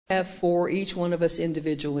have for each one of us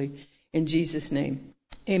individually. In Jesus' name,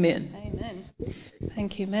 amen. Amen.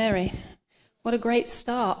 Thank you, Mary. What a great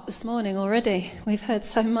start this morning already. We've heard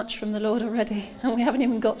so much from the Lord already, and we haven't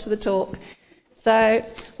even got to the talk. So,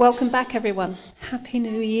 welcome back, everyone. Happy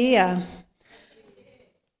New Year.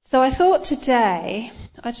 So I thought today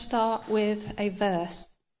I'd start with a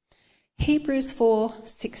verse. Hebrews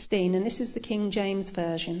 4:16, and this is the King James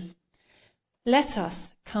Version. Let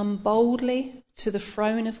us come boldly to the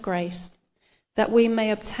throne of grace, that we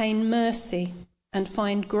may obtain mercy and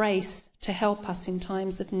find grace to help us in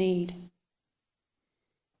times of need.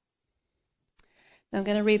 Now I'm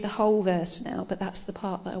going to read the whole verse now, but that's the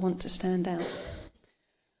part that I want to stand out.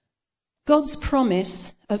 God's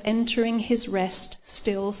promise of entering his rest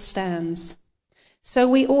still stands. So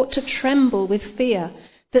we ought to tremble with fear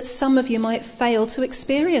that some of you might fail to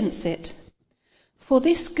experience it. For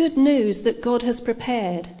this good news that God has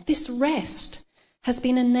prepared, this rest, has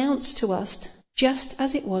been announced to us just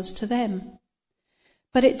as it was to them.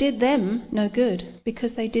 But it did them no good,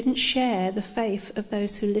 because they didn't share the faith of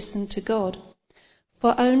those who listened to God.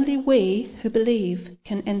 For only we who believe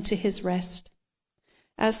can enter his rest.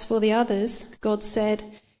 As for the others, God said,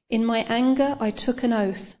 "In my anger I took an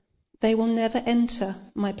oath. They will never enter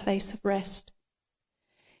my place of rest."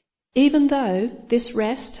 Even though this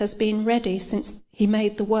rest has been ready since he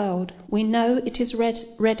made the world, we know it is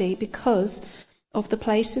ready because of the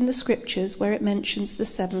place in the scriptures where it mentions the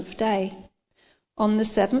seventh day. On the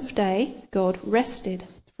seventh day, God rested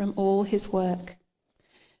from all his work.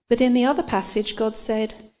 But in the other passage, God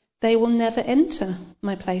said, "They will never enter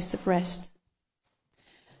my place of rest."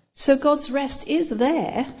 So God's rest is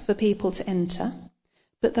there for people to enter,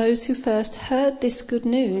 but those who first heard this good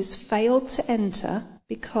news failed to enter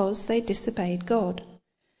because they disobeyed God.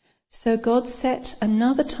 So God set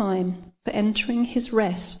another time for entering his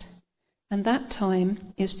rest, and that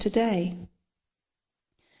time is today.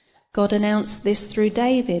 God announced this through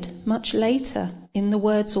David much later in the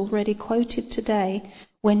words already quoted today,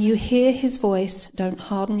 "When you hear his voice, don't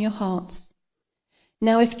harden your hearts."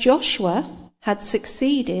 Now if Joshua had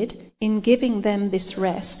succeeded in giving them this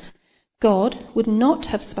rest, God would not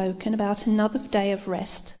have spoken about another day of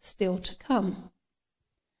rest still to come.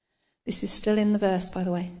 This is still in the verse, by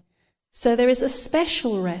the way. So there is a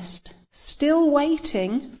special rest still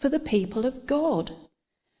waiting for the people of God.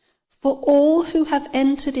 For all who have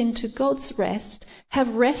entered into God's rest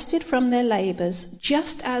have rested from their labours,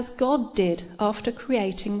 just as God did after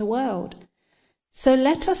creating the world. So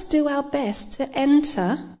let us do our best to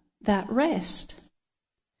enter that rest.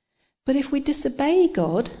 But if we disobey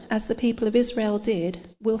God, as the people of Israel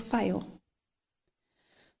did, we'll fail.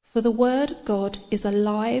 For the word of God is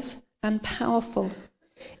alive and powerful.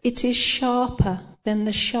 It is sharper than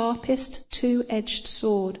the sharpest two-edged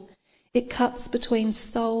sword. It cuts between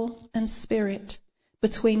soul and spirit,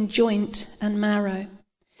 between joint and marrow.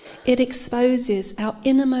 It exposes our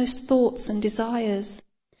innermost thoughts and desires.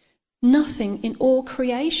 Nothing in all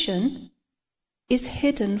creation is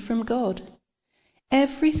hidden from God.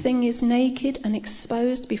 Everything is naked and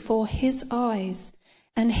exposed before his eyes,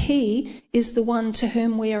 and he is the one to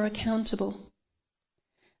whom we are accountable.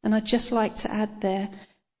 And I'd just like to add there,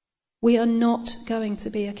 we are not going to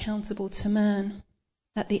be accountable to man.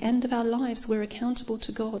 At the end of our lives, we're accountable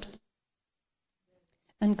to God,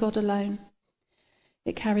 and God alone.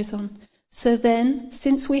 It carries on. So then,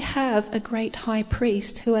 since we have a great high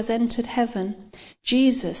priest who has entered heaven,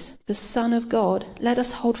 Jesus, the Son of God, let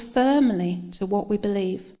us hold firmly to what we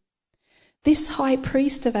believe. This high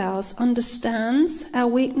priest of ours understands our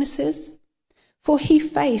weaknesses, for he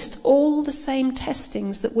faced all the same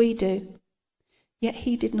testings that we do, yet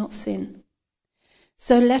he did not sin.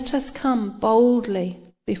 So let us come boldly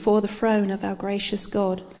before the throne of our gracious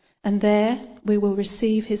God, and there we will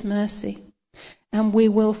receive his mercy. And we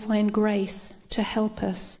will find grace to help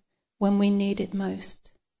us when we need it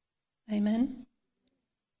most. Amen.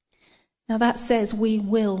 Now that says we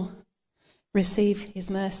will receive his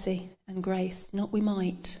mercy and grace, not we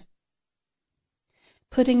might.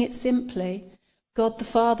 Putting it simply, God the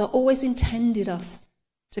Father always intended us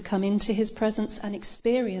to come into his presence and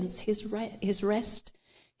experience his rest,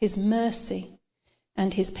 his mercy,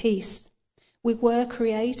 and his peace. We were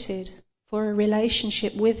created for a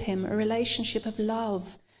relationship with him, a relationship of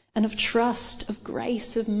love and of trust, of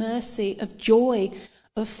grace, of mercy, of joy,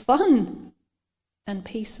 of fun and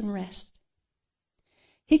peace and rest.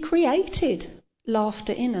 He created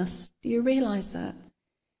laughter in us. Do you realise that?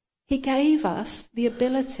 He gave us the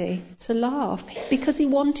ability to laugh because he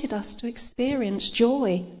wanted us to experience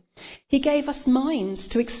joy. He gave us minds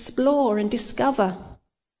to explore and discover.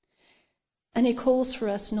 And he calls for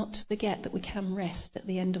us not to forget that we can rest at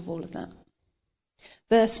the end of all of that.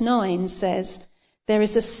 Verse 9 says, there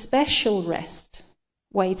is a special rest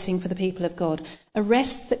waiting for the people of God, a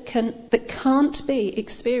rest that can't be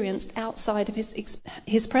experienced outside of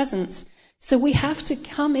his presence. So we have to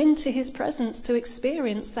come into his presence to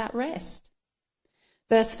experience that rest.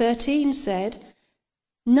 Verse 13 said,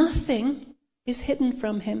 nothing is hidden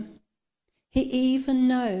from him. He even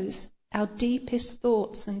knows our deepest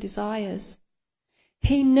thoughts and desires.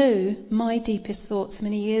 He knew my deepest thoughts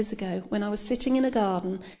many years ago when I was sitting in a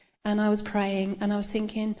garden and I was praying and I was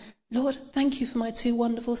thinking, Lord, thank you for my 2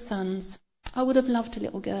 wonderful sons. I would have loved a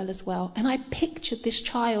little girl as well. And I pictured this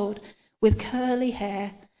child with curly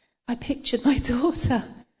hair. I pictured my daughter.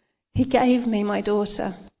 He gave me my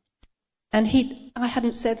daughter. And I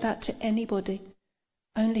hadn't said that to anybody.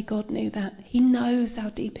 Only God knew that. He knows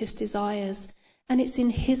our deepest desires. And it's in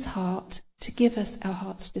his heart to give us our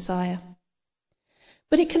heart's desire.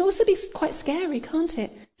 But it can also be quite scary, can't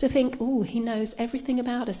it? To think, oh, he knows everything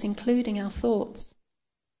about us, including our thoughts.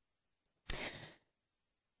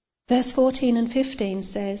 Verse 14 and 15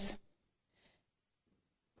 says,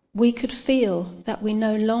 we could feel that we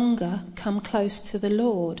no longer come close to the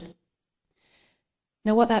Lord.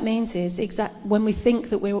 Now what that means is when we think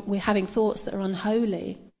that we're having thoughts that are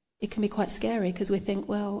unholy, it can be quite scary because we think,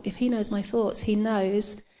 well, if he knows my thoughts, he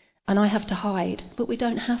knows, and I have to hide. But we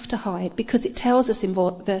don't have to hide because it tells us in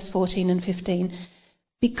verse 14 and 15,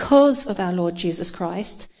 because of our Lord Jesus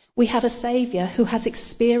Christ, we have a Saviour who has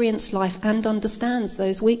experienced life and understands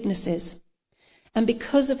those weaknesses. And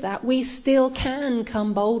because of that, we still can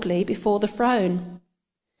come boldly before the throne.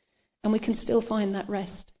 And we can still find that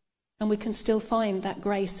rest. And we can still find that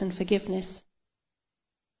grace and forgiveness.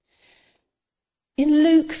 In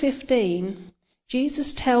Luke 15,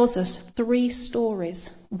 Jesus tells us 3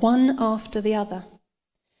 stories, one after the other.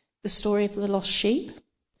 The story of the lost sheep,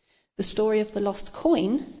 the story of the lost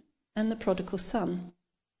coin, and the prodigal son.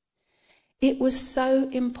 It was so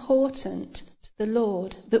important to the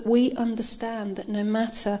Lord that we understand that no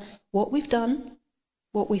matter what we've done,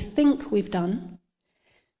 what we think we've done,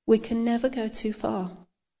 we can never go too far.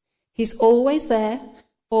 He's always there,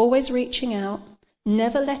 always reaching out,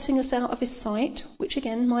 never letting us out of his sight, which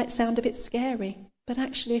again might sound a bit scary. But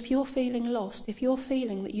actually, if you're feeling lost, if you're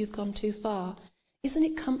feeling that you've gone too far, isn't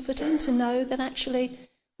it comforting to know that actually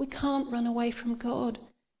we can't run away from God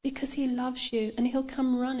because he loves you and he'll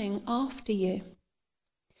come running after you?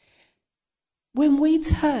 When we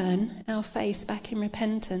turn our face back in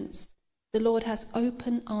repentance, the Lord has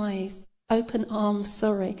open arms,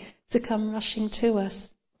 to come rushing to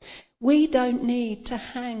us. We don't need to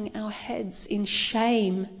hang our heads in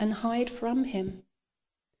shame and hide from him.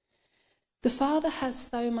 The Father has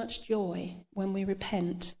so much joy when we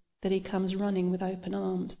repent that he comes running with open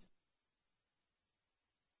arms.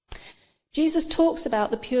 Jesus talks about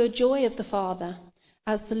the pure joy of the Father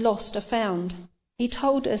as the lost are found. He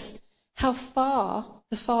told us how far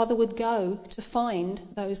the Father would go to find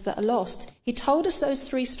those that are lost. He told us those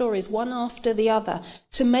 3 stories, one after the other,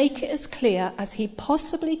 to make it as clear as he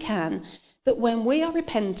possibly can that when we are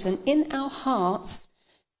repentant in our hearts,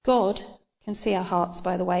 God can see our hearts,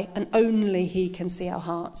 by the way, and only he can see our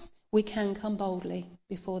hearts. We can come boldly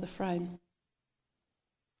before the throne.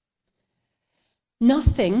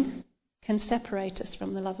 Nothing can separate us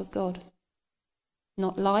from the love of God.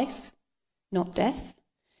 Not life, not death,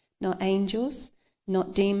 not angels,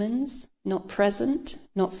 not demons, not present,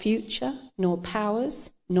 not future, nor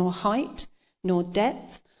powers, nor height, nor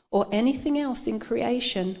depth, or anything else in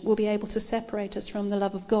creation will be able to separate us from the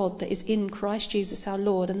love of God that is in Christ Jesus our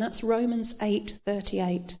Lord. And that's Romans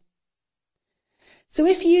 8:38. So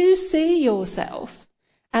if you see yourself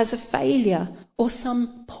as a failure or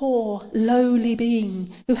some poor, lowly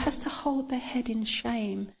being who has to hold their head in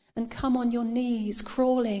shame and come on your knees,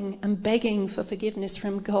 crawling and begging for forgiveness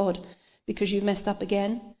from God because you've messed up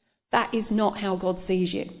again, that is not how God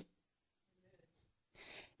sees you.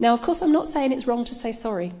 Now, of course, I'm not saying it's wrong to say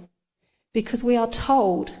sorry, because we are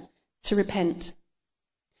told to repent.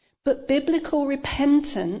 But biblical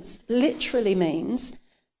repentance literally means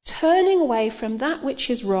turning away from that which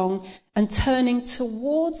is wrong and turning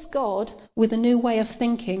towards God with a new way of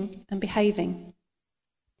thinking and behaving.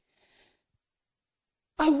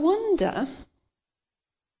 I wonder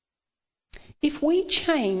if we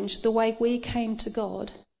change the way we came to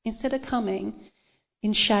God, instead of coming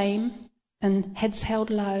in shame and heads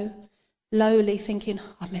held low, lowly thinking,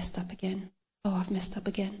 I've messed up again. Oh, I've messed up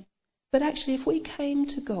again. But actually, if we came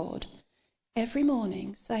to God every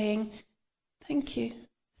morning saying, thank you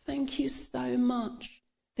so much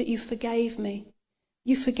that you forgave me.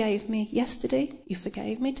 You forgave me yesterday, you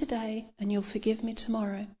forgave me today, and you'll forgive me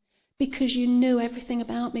tomorrow, because you knew everything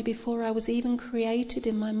about me before I was even created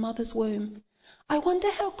in my mother's womb. I wonder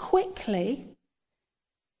how quickly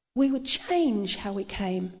we would change how we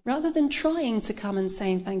came, rather than trying to come and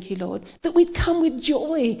saying, thank you, Lord, that we'd come with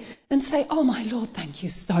joy and say, oh, my Lord, thank you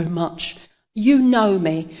so much. You know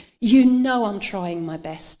me. You know I'm trying my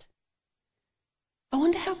best. I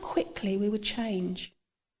wonder how quickly we would change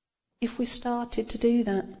if we started to do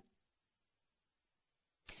that.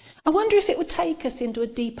 I wonder if it would take us into a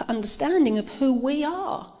deeper understanding of who we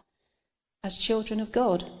are as children of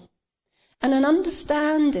God, and an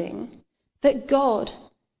understanding that God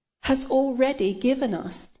has already given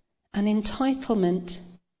us an entitlement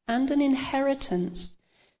and an inheritance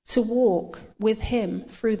to walk with him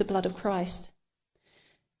through the blood of Christ.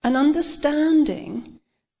 An understanding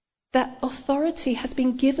that authority has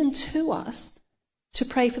been given to us to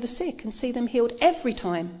pray for the sick and see them healed every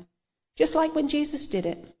time, just like when Jesus did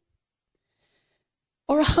it.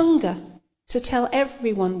 Or a hunger to tell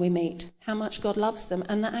everyone we meet how much God loves them,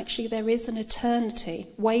 and that actually there is an eternity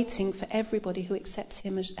waiting for everybody who accepts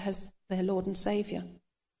him as their Lord and Saviour.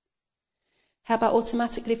 How about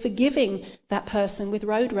automatically forgiving that person with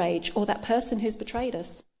road rage, or that person who's betrayed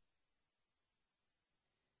us?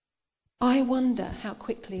 I wonder how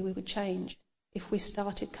quickly we would change if we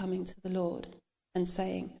started coming to the Lord and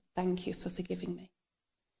saying, thank you for forgiving me.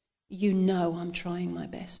 You know I'm trying my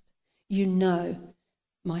best. You know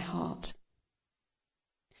my heart.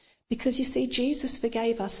 Because you see, Jesus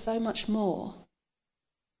forgave us so much more.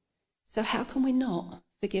 So how can we not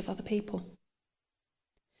forgive other people?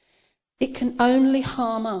 It can only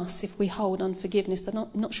harm us if we hold unforgiveness. I'm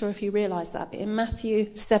not sure if you realise that, but in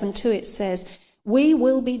Matthew 7:2 it says, we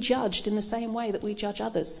will be judged in the same way that we judge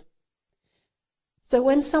others. So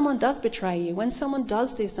when someone does betray you, when someone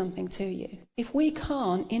does do something to you, if we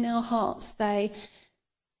can't in our hearts say,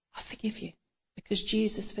 I forgive you because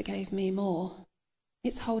Jesus forgave me more,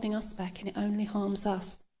 it's holding us back and it only harms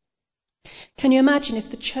us. Can you imagine if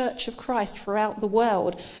the Church of Christ throughout the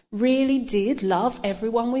world really did love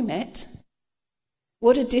everyone we met?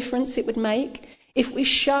 What a difference it would make if we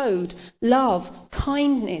showed love,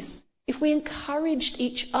 kindness, if we encouraged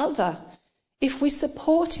each other, if we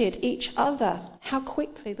supported each other, how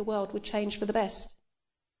quickly the world would change for the best.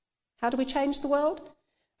 How do we change the world?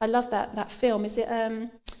 I love that film. Is it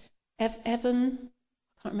Evan?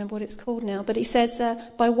 I can't remember what it's called now, but he says,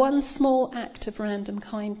 by one small act of random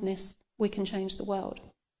kindness, we can change the world.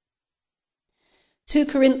 2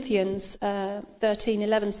 Corinthians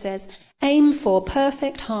 13:11 says, aim for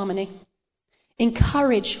perfect harmony.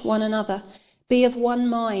 Encourage one another. Be of one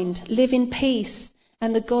mind. Live in peace.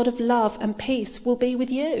 And the God of love and peace will be with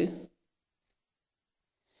you.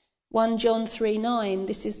 1 John 3:9,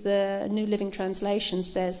 this is the New Living Translation,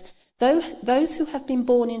 says, those who have been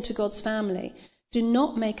born into God's family do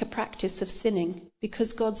not make a practice of sinning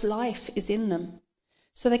because God's life is in them.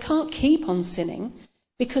 So they can't keep on sinning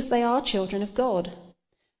because they are children of God.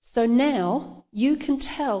 So now you can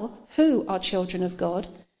tell who are children of God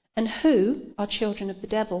and who are children of the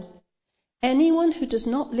devil. Anyone who does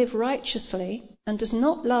not live righteously and does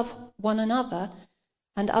not love one another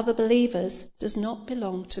and other believers does not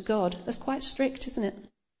belong to God. That's quite strict, isn't it?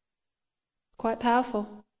 Quite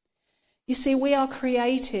powerful. You see, we are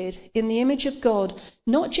created in the image of God,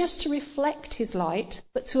 not just to reflect his light,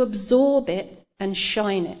 but to absorb it and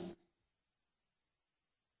shine it.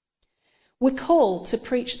 We're called to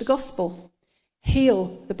preach the gospel,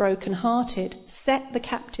 heal the brokenhearted, set the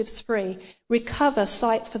captives free, recover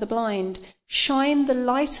sight for the blind, shine the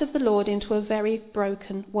light of the Lord into a very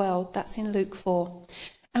broken world. That's in Luke 4.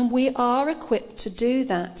 And we are equipped to do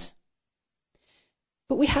that.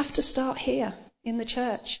 But we have to start here in the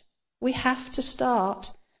church. We have to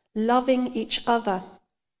start loving each other.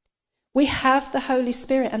 We have the Holy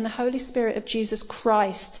Spirit and the Holy Spirit of Jesus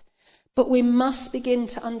Christ, but we must begin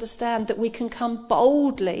to understand that we can come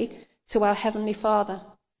boldly to our Heavenly Father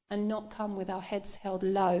and not come with our heads held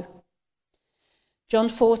low. John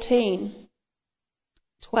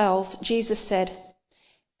 14:12, Jesus said,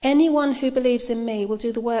 anyone who believes in me will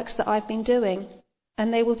do the works that I've been doing,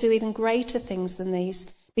 and they will do even greater things than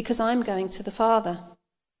these, because I'm going to the Father.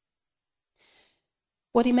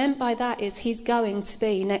 What he meant by that is he's going to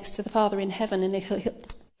be next to the Father in heaven, and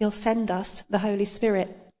he'll send us the Holy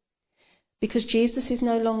Spirit. Because Jesus is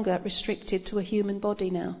no longer restricted to a human body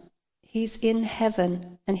now. He's in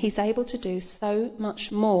heaven, and he's able to do so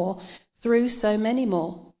much more through so many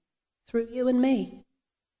more, through you and me.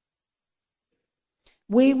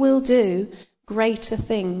 We will do greater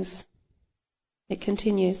things. It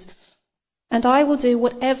continues, and I will do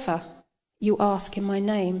whatever you ask in my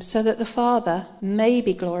name, so that the Father may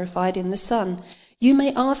be glorified in the Son. You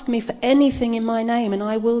may ask me for anything in my name, and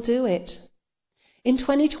I will do it. In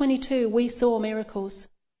 2022, we saw miracles.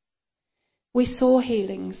 We saw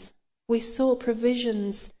healings. We saw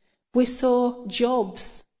provisions. We saw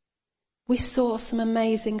jobs. We saw some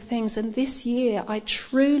amazing things. And this year, I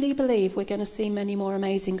truly believe we're going to see many more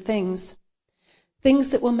amazing things. Things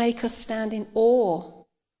that will make us stand in awe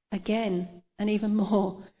again and even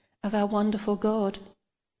more of our wonderful God,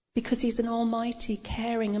 because he's an almighty,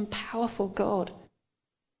 caring and powerful God.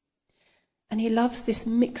 And he loves this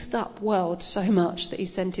mixed up world so much that he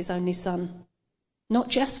sent his only Son, not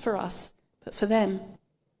just for us, but for them,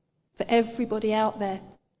 for everybody out there.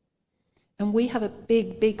 And we have a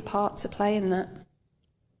big, big part to play in that.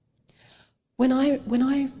 When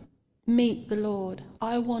I meet the Lord,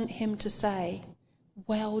 I want him to say,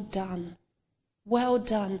 well done. Well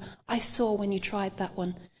done. I saw when you tried that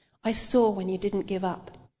one. I saw when you didn't give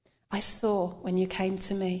up. I saw when you came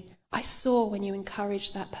to me. I saw when you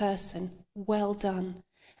encouraged that person. Well done.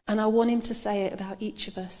 And I want him to say it about each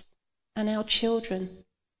of us and our children.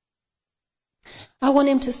 I want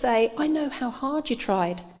him to say, I know how hard you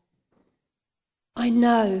tried. I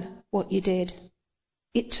know what you did.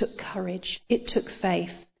 It took courage. It took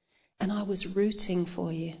faith. And I was rooting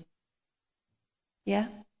for you. Yeah?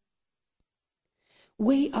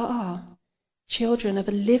 We are children of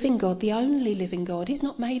a living God, the only living God. He's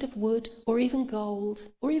not made of wood or even gold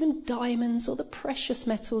or even diamonds or the precious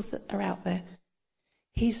metals that are out there.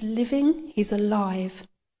 He's living, he's alive.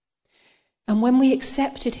 And when we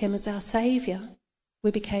accepted him as our Saviour, we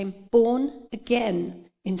became born again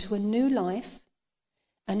into a new life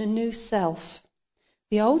and a new self.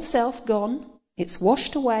 The old self gone, it's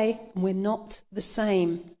washed away, and we're not the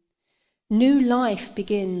same. New life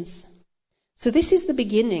begins. So this is the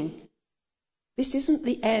beginning. This isn't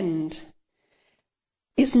the end.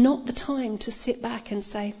 It's not the time to sit back and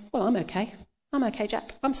say, well, I'm okay. I'm okay,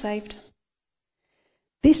 Jack. I'm saved.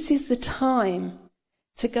 This is the time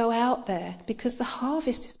to go out there, because the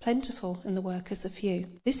harvest is plentiful and the workers are few.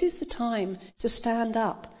 This is the time to stand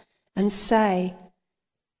up and say,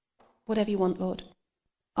 whatever you want, Lord.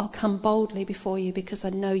 I'll come boldly before you because I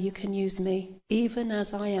know you can use me, even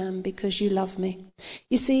as I am, because you love me.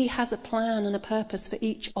 You see, he has a plan and a purpose for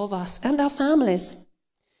each of us and our families.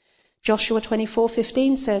 Joshua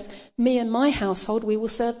 24:15 says, me and my household, we will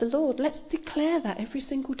serve the Lord. Let's declare that every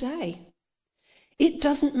single day. It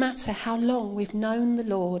doesn't matter how long we've known the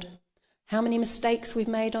Lord, how many mistakes we've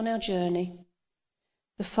made on our journey.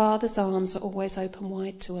 The Father's arms are always open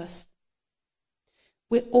wide to us.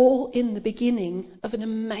 We're all in the beginning of an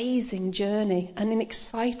amazing journey and an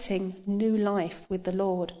exciting new life with the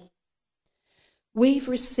Lord. We've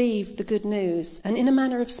received the good news, and in a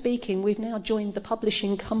manner of speaking, we've now joined the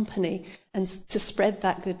publishing company and to spread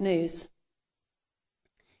that good news.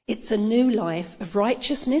 It's a new life of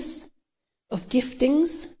righteousness, of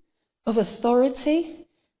giftings, of authority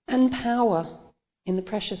and power in the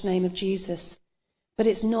precious name of Jesus. But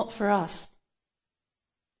it's not for us.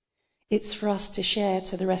 It's for us to share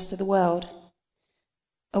to the rest of the world,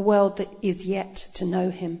 a world that is yet to know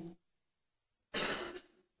him.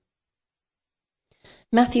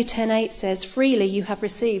 Matthew 10:8 says, freely you have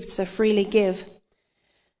received, so freely give.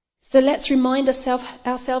 So let's remind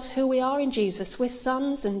ourselves who we are in Jesus. We're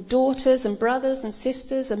sons and daughters and brothers and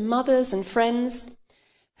sisters and mothers and friends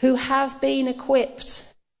who have been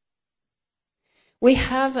equipped. We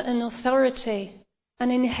have an authority,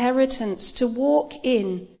 an inheritance to walk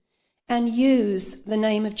in and use the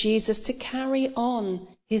name of Jesus to carry on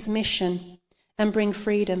his mission and bring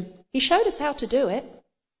freedom. He showed us how to do it.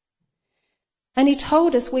 And he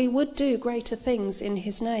told us we would do greater things in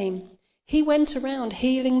his name. He went around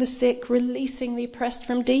healing the sick, releasing the oppressed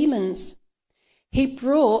from demons. He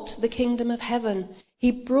brought the kingdom of heaven.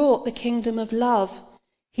 He brought the kingdom of love.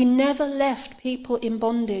 He never left people in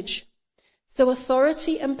bondage. So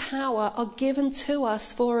authority and power are given to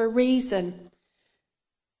us for a reason.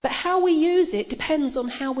 But how we use it depends on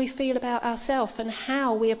how we feel about ourselves and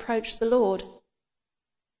how we approach the Lord.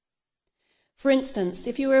 For instance,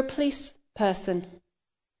 if you were a police person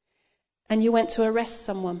and you went to arrest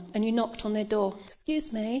someone and you knocked on their door,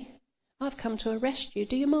 excuse me, I've come to arrest you,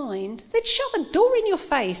 do you mind? They'd shut the door in your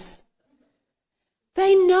face.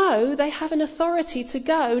 They know they have an authority to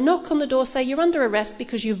go, knock on the door, say you're under arrest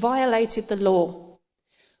because you violated the law.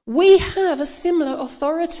 We have a similar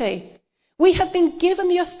authority. We have been given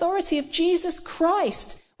the authority of Jesus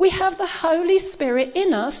Christ. We have the Holy Spirit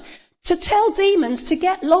in us to tell demons to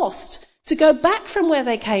get lost, to go back from where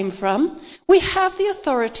they came from. We have the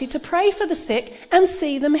authority to pray for the sick and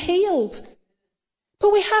see them healed.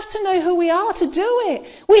 But we have to know who we are to do it.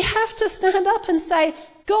 We have to stand up and say,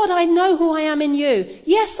 God, I know who I am in you.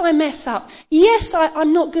 Yes, I mess up. Yes,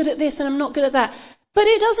 I'm not good at this and I'm not good at that. But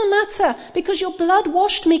it doesn't matter because your blood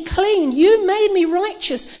washed me clean. You made me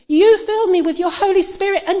righteous. You filled me with your Holy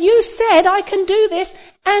Spirit and you said I can do this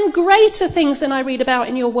and greater things than I read about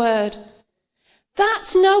in your word.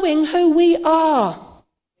 That's knowing who we are.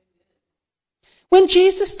 When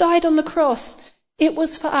Jesus died on the cross, it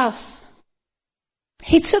was for us.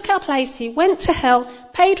 He took our place. He went to hell,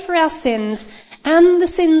 paid for our sins and the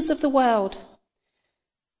sins of the world.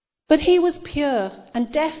 But he was pure,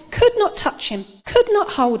 and death could not touch him, could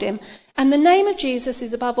not hold him. And the name of Jesus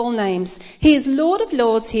is above all names. He is Lord of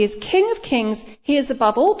lords, he is King of kings, he is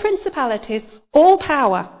above all principalities, all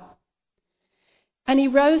power. And he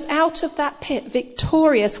rose out of that pit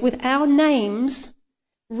victorious with our names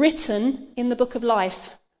written in the book of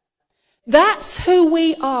life. That's who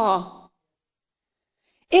we are.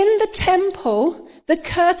 In the temple, the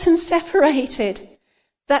curtain separated.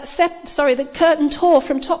 The curtain tore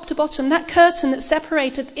from top to bottom. That curtain that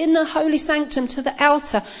separated the inner holy sanctum to the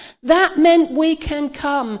outer. That meant we can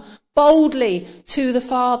come boldly to the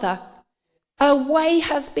Father. A way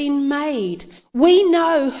has been made. We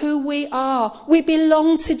know who we are. We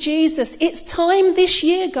belong to Jesus. It's time this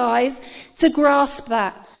year, guys, to grasp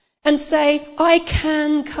that and say, I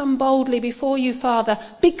can come boldly before you, Father,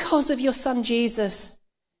 because of your Son Jesus.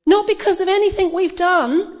 Not because of anything we've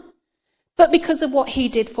done, but because of what he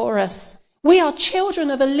did for us. We are children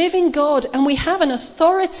of a living God and we have an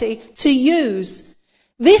authority to use.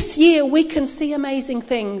 This year we can see amazing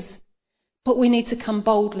things, but we need to come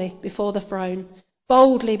boldly before the throne,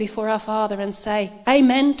 boldly before our Father and say,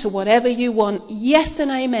 amen to whatever you want. Yes and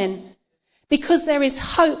amen. Because there is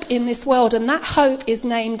hope in this world and that hope is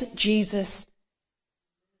named Jesus.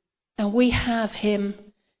 And we have him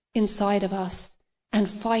inside of us and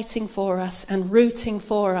fighting for us and rooting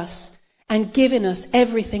for us. And giving us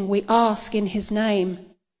everything we ask in his name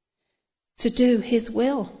to do his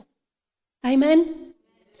will. Amen?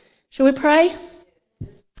 Shall we pray?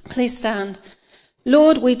 Please stand.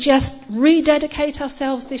 Lord, we just rededicate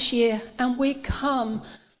ourselves this year and we come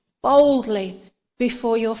boldly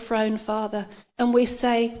before your throne, Father, and we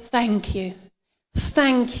say thank you.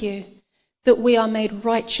 Thank you that we are made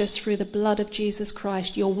righteous through the blood of Jesus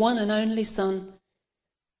Christ, your one and only Son.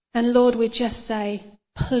 And Lord, we just say,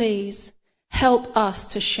 please, help us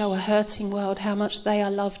to show a hurting world how much they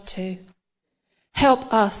are loved too.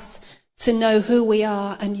 Help us to know who we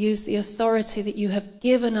are and use the authority that you have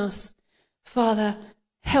given us. Father,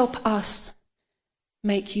 help us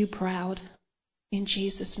make you proud. In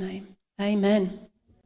Jesus' name, amen.